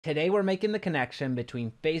Today we're making the connection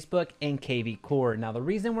between Facebook and kvCORE. Now the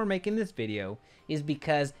reason we're making this video is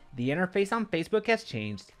because the interface on Facebook has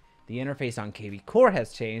changed, the interface on kvCORE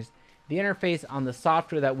has changed, the interface on the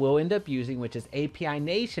software that we'll end up using, which is API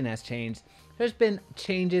Nation, has changed. There's been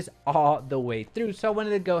changes all the way through, so I wanted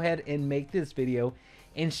to go ahead and make this video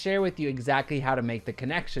and share with you exactly how to make the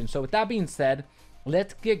connection. So with that being said,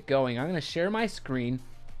 let's get going. I'm going to share my screen,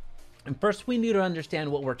 and first we need to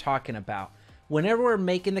understand what we're talking about. Whenever we're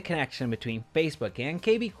making the connection between Facebook and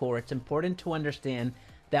kvCORE, it's important to understand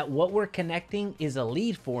that what we're connecting is a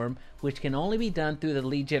lead form, which can only be done through the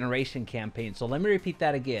lead generation campaign. So let me repeat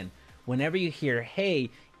that again. Whenever you hear, hey,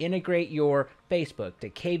 integrate your Facebook to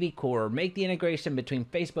kvCORE, make the integration between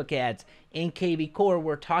Facebook ads and kvCORE,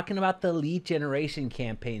 we're talking about the lead generation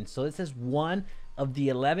campaign. So this is one of the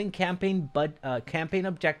 11 campaign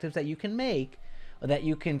objectives that you can make, that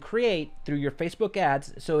you can create through your Facebook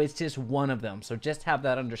ads. So it's just one of them. So just have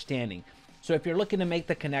that understanding. So if you're looking to make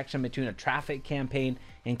the connection between a traffic campaign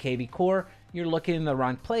and kvCORE, you're looking in the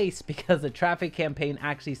wrong place, because the traffic campaign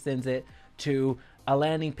actually sends it to a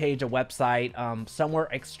landing page, a website, somewhere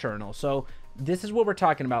external. So this is what we're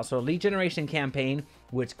talking about. So lead generation campaign,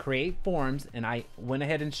 which create forms, and I went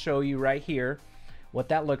ahead and show you right here what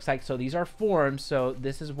that looks like. So these are forms. So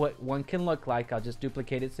this is what one can look like. I'll just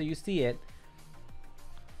duplicate it so you see it.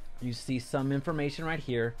 You see some information right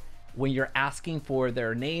here when you're asking for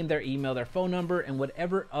their name, their email, their phone number, and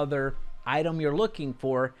whatever other item you're looking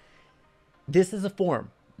for. This is a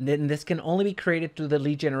form. Then this can only be created through the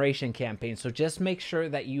lead generation campaign. So just make sure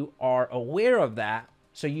that you are aware of that,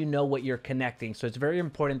 so you know what you're connecting. So it's very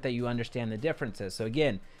important that you understand the differences. So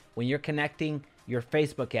again, when you're connecting your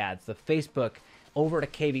Facebook ads, the Facebook over to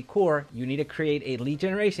kvCORE, you need to create a lead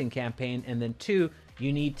generation campaign, and then two,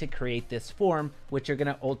 you need to create this form, which you're going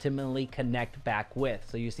to ultimately connect back with.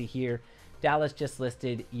 So you see here, Dallas just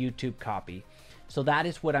listed YouTube copy. So that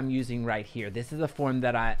is what I'm using right here. This is the form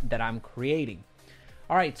that I'm creating.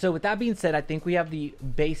 All right, so with that being said, I think we have the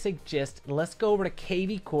basic gist. Let's go over to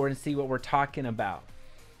kvCORE and see what we're talking about.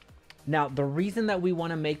 Now, the reason that we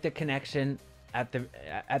want to make the connection at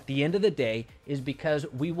the end of the day is because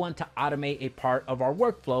we want to automate a part of our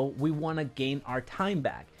workflow. We want to gain our time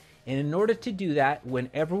back. And in order to do that,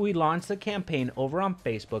 whenever we launch the campaign over on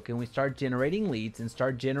Facebook and we start generating leads and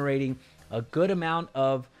start generating a good amount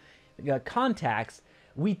of contacts,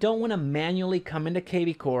 we don't want to manually come into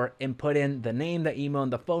kvCORE and put in the name, the email,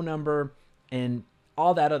 and the phone number and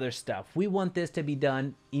all that other stuff. We want this to be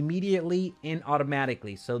done immediately and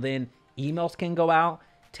automatically. So then emails can go out,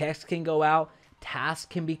 texts can go out, tasks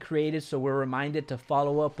can be created, so we're reminded to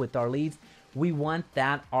follow up with our leads. We want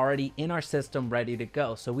that already in our system, ready to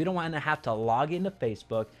go. So we don't want to have to log into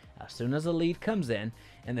Facebook as soon as a lead comes in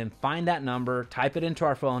and then find that number, type it into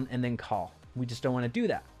our phone, and then call. We just don't want to do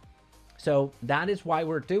that. So that is why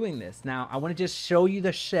we're doing this. Now, I want to just show you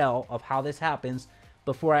the shell of how this happens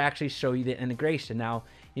before I actually show you the integration. Now,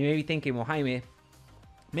 you may be thinking, well, Jaime,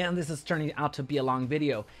 man, this is turning out to be a long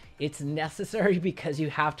video. It's necessary because you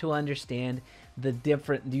have to understand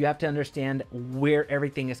you have to understand where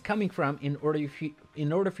everything is coming from in order for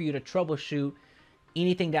you to troubleshoot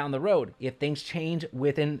anything down the road. If things change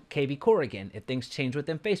within kvCORE again, if things change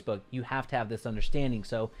within Facebook, you have to have this understanding.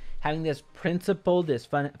 So having this principle, this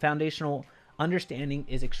foundational understanding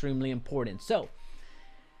is extremely important. So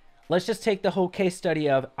let's just take the whole case study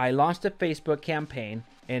of, I launched a Facebook campaign,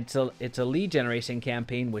 and it's a lead generation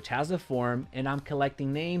campaign which has a form, and I'm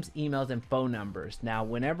collecting names, emails, and phone numbers. Now,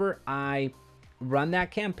 whenever I run that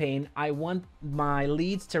campaign, I want my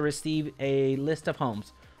leads to receive a list of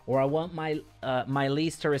homes, or I want my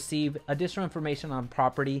leads to receive additional information on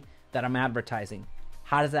property that I'm advertising.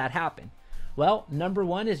 How does that happen? Well, number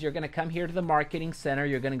one is you're going to come here to the marketing center.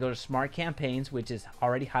 You're going to go to smart campaigns, which is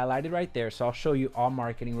already highlighted right there. So I'll show you all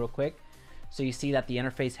marketing real quick. So you see that the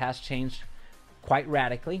interface has changed quite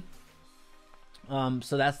radically.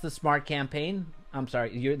 So that's the smart campaign. I'm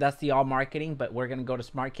sorry, that's the all marketing, but we're going to go to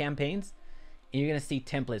smart campaigns, and you're going to see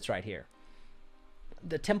templates right here.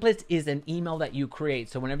 The templates is an email that you create.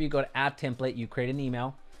 So whenever you go to add template, you create an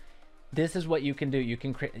email. This is what you can do. You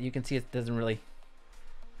can see it doesn't really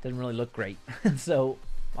look great. So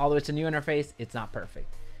although it's a new interface, it's not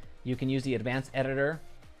perfect. You can use the advanced editor,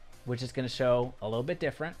 which is going to show a little bit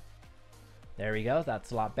different. There we go.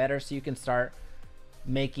 That's a lot better. So you can start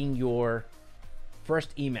making your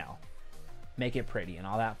first email, make it pretty and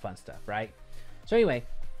all that fun stuff, right? So anyway,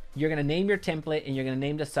 you're going to name your template, and you're going to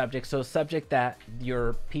name the subject. So a subject that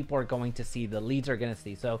your people are going to see, the leads are going to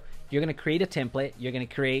see. So you're going to create a template. You're going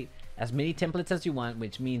to create as many templates as you want,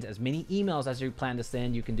 which means as many emails as you plan to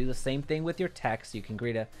send. You can do the same thing with your text. You can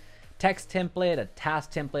create a text template, a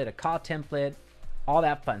task template, a call template, all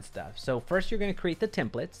that fun stuff. So first you're going to create the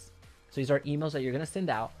templates. So these are emails that you're going to send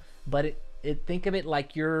out, but think of it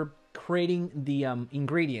like you're creating the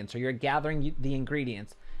ingredients, or you're gathering the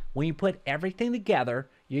ingredients. When you put everything together,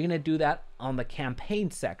 you're going to do that on the campaign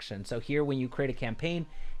section. So here, when you create a campaign,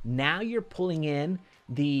 now you're pulling in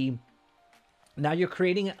now you're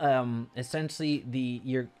creating essentially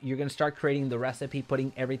you're going to start creating the recipe,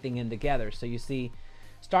 putting everything in together. So you see,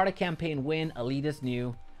 start a campaign when a lead is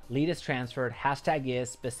new, lead is transferred, hashtag is,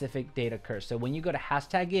 specific date occurs. So when you go to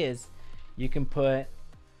hashtag is, you can put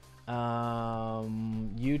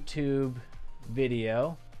YouTube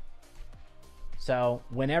video. So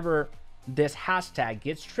whenever this hashtag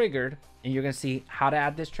gets triggered, and you're going to see how to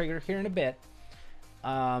add this trigger here in a bit,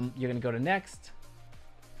 you're going to go to next.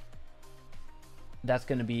 That's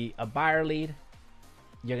going to be a buyer lead.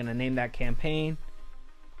 You're going to name that campaign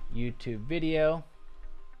YouTube video,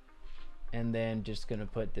 and then just going to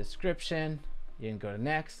put description. You can go to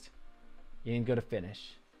next. You can go to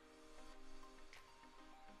finish.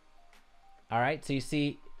 All right, so you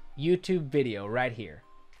see YouTube video right here.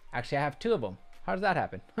 Actually, I have two of them. How does that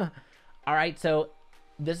happen? All right, so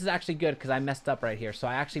this is actually good because I messed up right here. So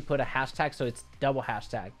I actually put a hashtag, so it's double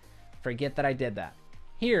hashtag. Forget that I did that.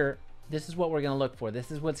 Here, this is what we're gonna look for.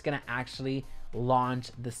 This is what's gonna actually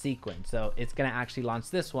launch the sequence. So it's gonna actually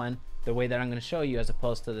launch this one the way that I'm gonna show you, as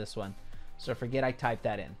opposed to this one. So forget I typed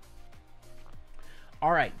that in.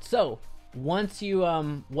 All right, so once you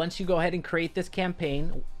go ahead and create this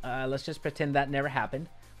campaign, let's just pretend that never happened.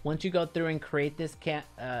 Once you go through and create this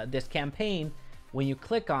campaign, when you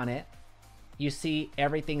click on it, you see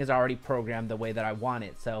everything is already programmed the way that I want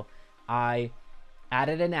it. So I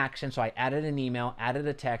added an action, so I added an email, added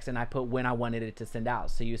a text, and I put when I wanted it to send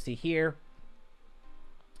out. So you see here,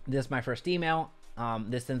 this is my first email.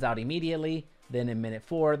 This sends out immediately. Then in minute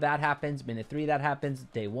 4 that happens, minute 3 that happens,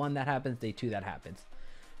 day 1 that happens, day 2 that happens.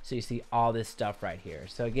 So you see all this stuff right here.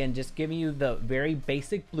 So again, just giving you the very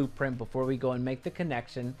basic blueprint before we go and make the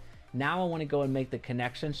connection. Now I want to go and make the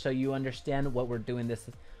connection so you understand what we're doing this.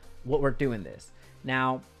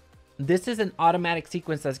 Now, this is an automatic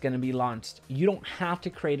sequence that's going to be launched. You don't have to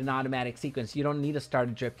create an automatic sequence. You don't need to start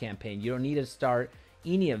a drip campaign. You don't need to start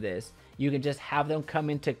any of this. You can just have them come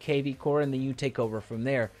into kvCORE and then you take over from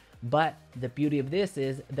there. But the beauty of this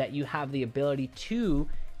is that you have the ability to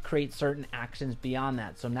create certain actions beyond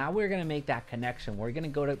that. So now we're going to make that connection. We're going to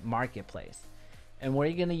go to Marketplace, and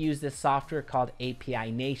we're going to use this software called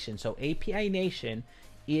API Nation. So API Nation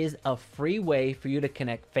is a free way for you to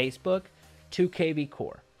connect Facebook to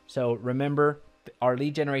kvCORE. So remember our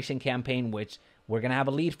lead generation campaign, which we're going to have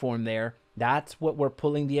a lead form there. That's what we're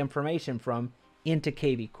pulling the information from into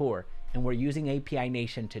kvCORE, and we're using API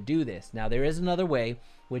Nation to do this. Now there is another way,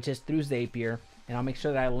 which is through Zapier, and I'll make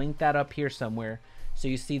sure that I link that up here somewhere so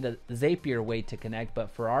you see the Zapier way to connect.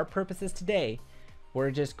 But for our purposes today,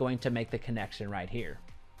 we're just going to make the connection right here.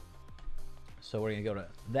 So we're going to go to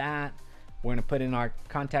that. We're going to put in our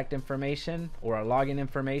contact information or our login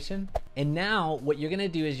information. And now what you're going to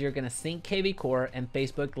do is you're going to sync kvCORE and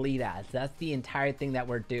Facebook lead ads. That's the entire thing that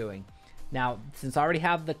we're doing. Now, since I already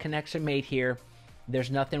have the connection made here, there's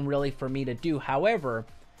nothing really for me to do. However,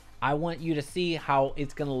 I want you to see how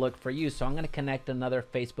it's going to look for you. So I'm going to connect another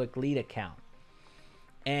Facebook lead account.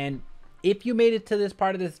 And if you made it to this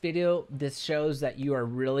part of this video, this shows that you are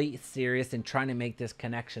really serious in trying to make this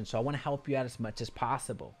connection. So I want to help you out as much as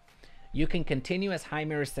possible. You can continue as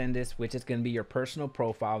Jaime Resendiz, which is going to be your personal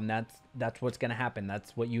profile, and that's what's going to happen.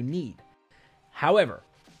 That's what you need. However,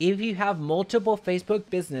 if you have multiple Facebook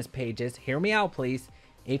business pages, hear me out, please.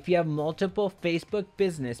 If you have multiple Facebook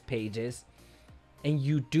business pages and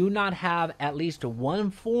you do not have at least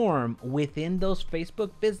one form within those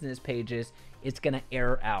Facebook business pages, it's going to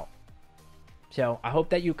error out. So I hope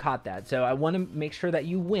that you caught that. So I want to make sure that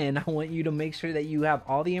you win. I want you to make sure that you have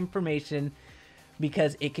all the information,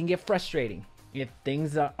 because it can get frustrating if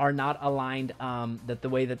things are not aligned the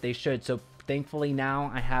way that they should. So thankfully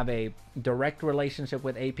now I have a direct relationship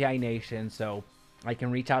with API Nation, so I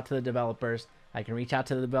can reach out to the developers. I can reach out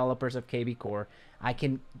to the developers of kvCORE. I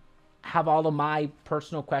can have all of my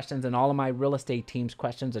personal questions and all of my real estate team's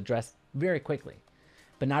questions addressed very quickly.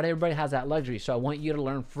 But not everybody has that luxury. So I want you to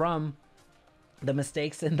learn from the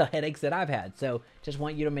mistakes and the headaches that I've had. So just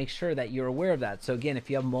want you to make sure that you're aware of that. So again, if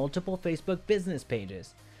you have multiple Facebook business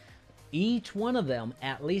pages, each one of them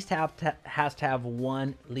at least has to have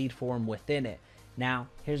one lead form within it. Now,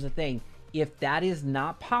 here's the thing. If that is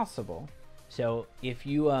not possible, so if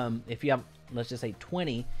you have, let's just say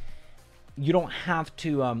 20, you don't have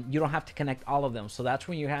to connect all of them. So that's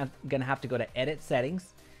when you're gonna have to go to edit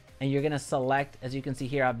settings, and you're going to select, as you can see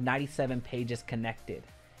here, I have 97 pages connected.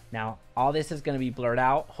 Now, all this is going to be blurred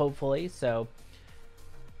out, hopefully. So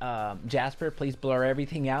Jasper, please blur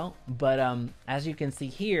everything out. But as you can see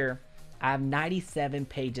here, I have 97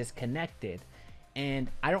 pages connected,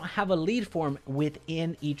 and I don't have a lead form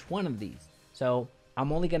within each one of these. So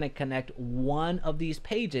I'm only going to connect one of these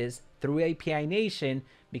pages through API Nation,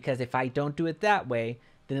 because if I don't do it that way,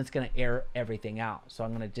 then it's going to error everything out. So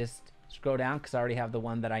I'm going to just scroll down because I already have the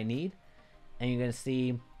one that I need. And you're going to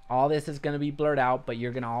see all this is going to be blurred out, but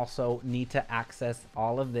you're going to also need to access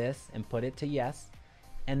all of this and put it to yes.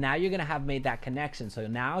 And now you're going to have made that connection. So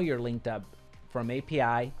now you're linked up from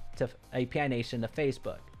API to API Nation to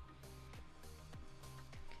Facebook.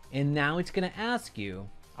 And now it's going to ask you,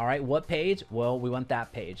 all right, what page? Well, we want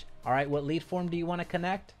that page. All right, what lead form do you want to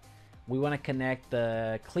connect? We want to connect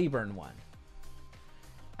the Cleburne one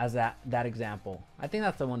as that example. I think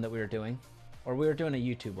that's the one that we were doing, or we were doing a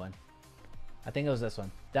YouTube one. I think it was this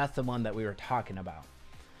one. That's the one that we were talking about.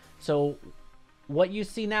 So what you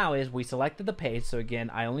see now is we selected the page. So again,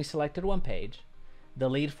 I only selected one page. The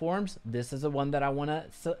lead forms, this is the one that I want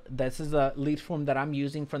to, this is a lead form that I'm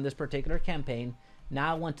using from this particular campaign.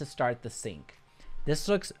 Now I want to start the sync. This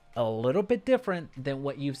looks a little bit different than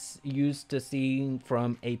what you've used to seeing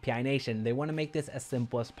from API Nation. They want to make this as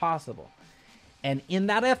simple as possible. And in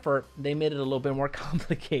that effort, they made it a little bit more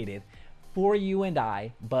complicated for you and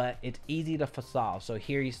I, but it's easy to solve. So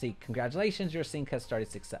here you see, congratulations, your sync has started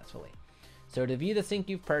successfully. So to view the sync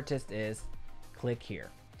you've purchased is click here.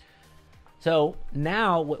 So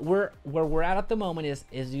now where we're at the moment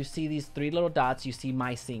is you see these three little dots, you see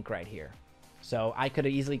my sync right here. So I could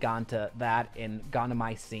have easily gone to that and gone to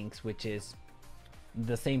my syncs, which is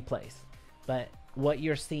the same place. But what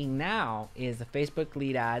you're seeing now is the Facebook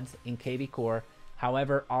lead ads in kvCORE.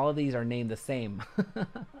 However, all of these are named the same.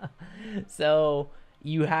 So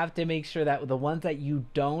you have to make sure that the ones that you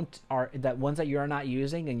ones that you're not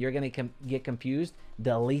using and you're going to get confused,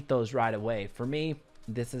 delete those right away. For me,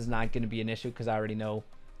 this is not going to be an issue because I already know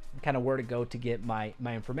kind of where to go to get my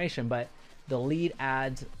information. But the lead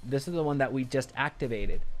ads, this is the one that we just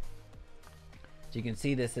activated. So you can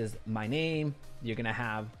see this is my name. You're going to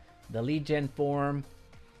have the lead gen form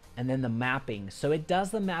and then the mapping. So it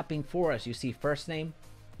does the mapping for us. You see first name,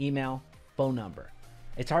 email, phone number.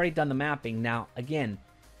 It's already done the mapping. Now, again,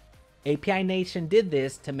 API Nation did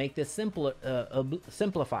this to make this simple,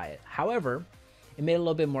 simplify it. However, it made it a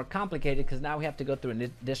little bit more complicated because now we have to go through an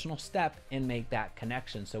additional step and make that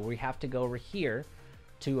connection. So we have to go over here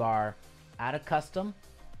to our add a custom,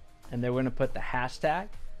 and then we're going to put the hashtag.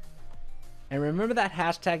 And remember that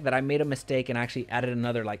hashtag that I made a mistake and actually added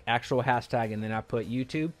another like actual hashtag and then I put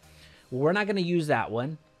YouTube? Well, we're not going to use that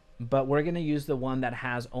one, but we're going to use the one that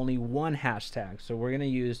has only one hashtag. So we're going to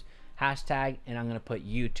use hashtag and I'm going to put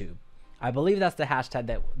YouTube. I believe that's the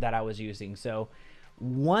hashtag that I was using. So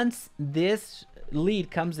once this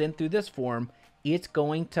lead comes in through this form, it's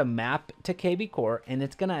going to map to kvCORE and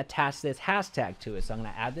it's going to attach this hashtag to it. So I'm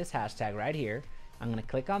going to add this hashtag right here. I'm going to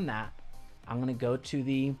click on that. I'm going to go to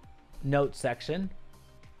the notes section.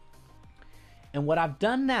 And what I've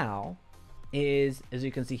done now is, as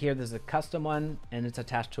you can see here, there's a custom one and it's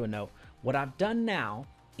attached to a note. What I've done now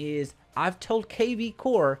is I've told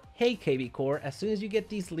kvCORE, hey kvCORE, as soon as you get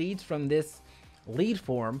these leads from this lead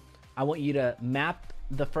form, I want you to map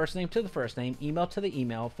the first name to the first name, email to the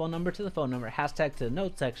email, phone number to the phone number, hashtag to the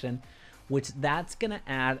note section, which that's going to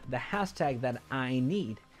add the hashtag that I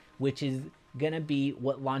need, which is going to be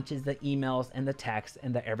what launches the emails and the text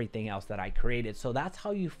and the everything else that I created. So that's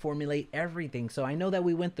how you formulate everything. So I know that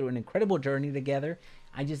we went through an incredible journey together.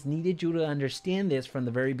 I just needed you to understand this from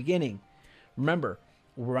the very beginning. Remember,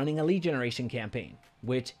 we're running a lead generation campaign,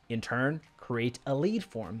 which in turn creates a lead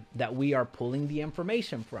form that we are pulling the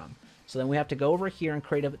information from. So then we have to go over here and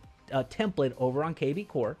create a template over on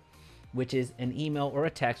kvCORE, which is an email or a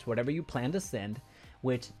text, whatever you plan to send,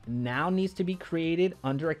 which now needs to be created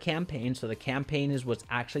under a campaign. So the campaign is what's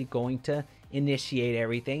actually going to initiate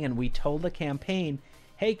everything. And we told the campaign,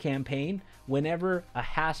 hey campaign, whenever a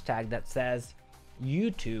hashtag that says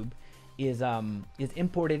YouTube is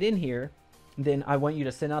imported in here, then I want you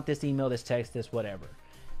to send out this email, this text, this whatever.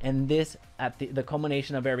 And this, at the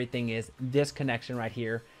culmination of everything, is this connection right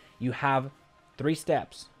here. You have 3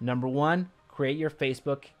 steps. Number 1, create your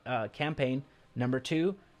Facebook campaign. Number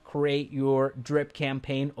 2, create your drip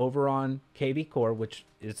campaign over on kvCORE, which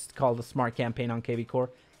is called the Smart Campaign on kvCORE.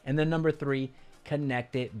 And then number 3,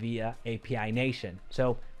 connect it via API Nation.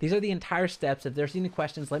 So these are the entire steps. If there's any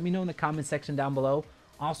questions, let me know in the comment section down below.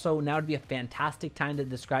 Also, now would be a fantastic time to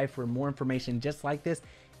subscribe for more information just like this.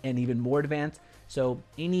 and even more advanced. So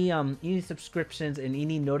any subscriptions and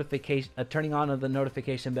any notification, turning on of the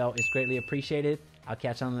notification bell is greatly appreciated. I'll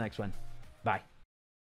catch you on the next one. Bye.